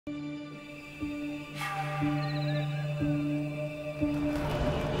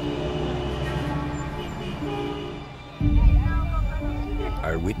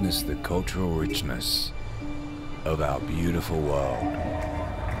witnessed the cultural richness of our beautiful world.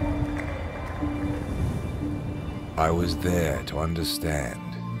 I was there to understand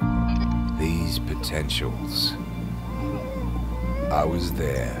these potentials. I was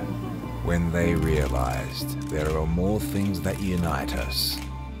there when they realized there are more things that unite us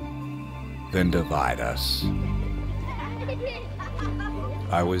than divide us.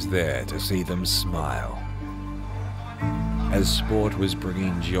 I was there to see them smile as sport was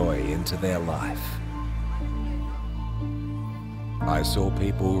bringing joy into their life. I saw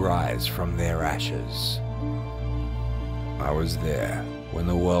people rise from their ashes. I was there when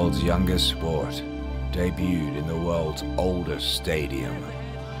the world's youngest sport debuted in the world's oldest stadium.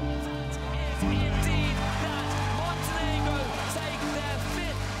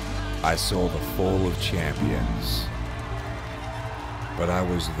 I saw the fall of champions, but I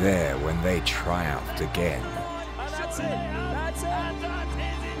was there when they triumphed again.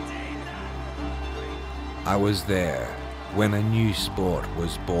 I was there when a new sport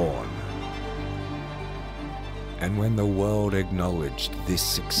was born, and when the world acknowledged this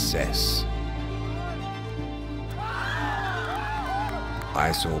success.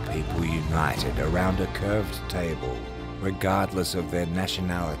 I saw people united around a curved table, regardless of their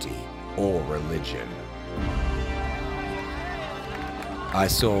nationality or religion. I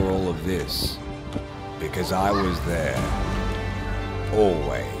saw all of this because I was there,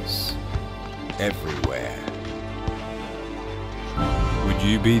 always, everywhere. Would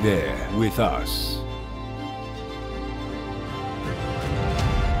you be there with us?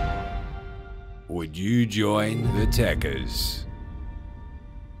 Would you join the Teqers?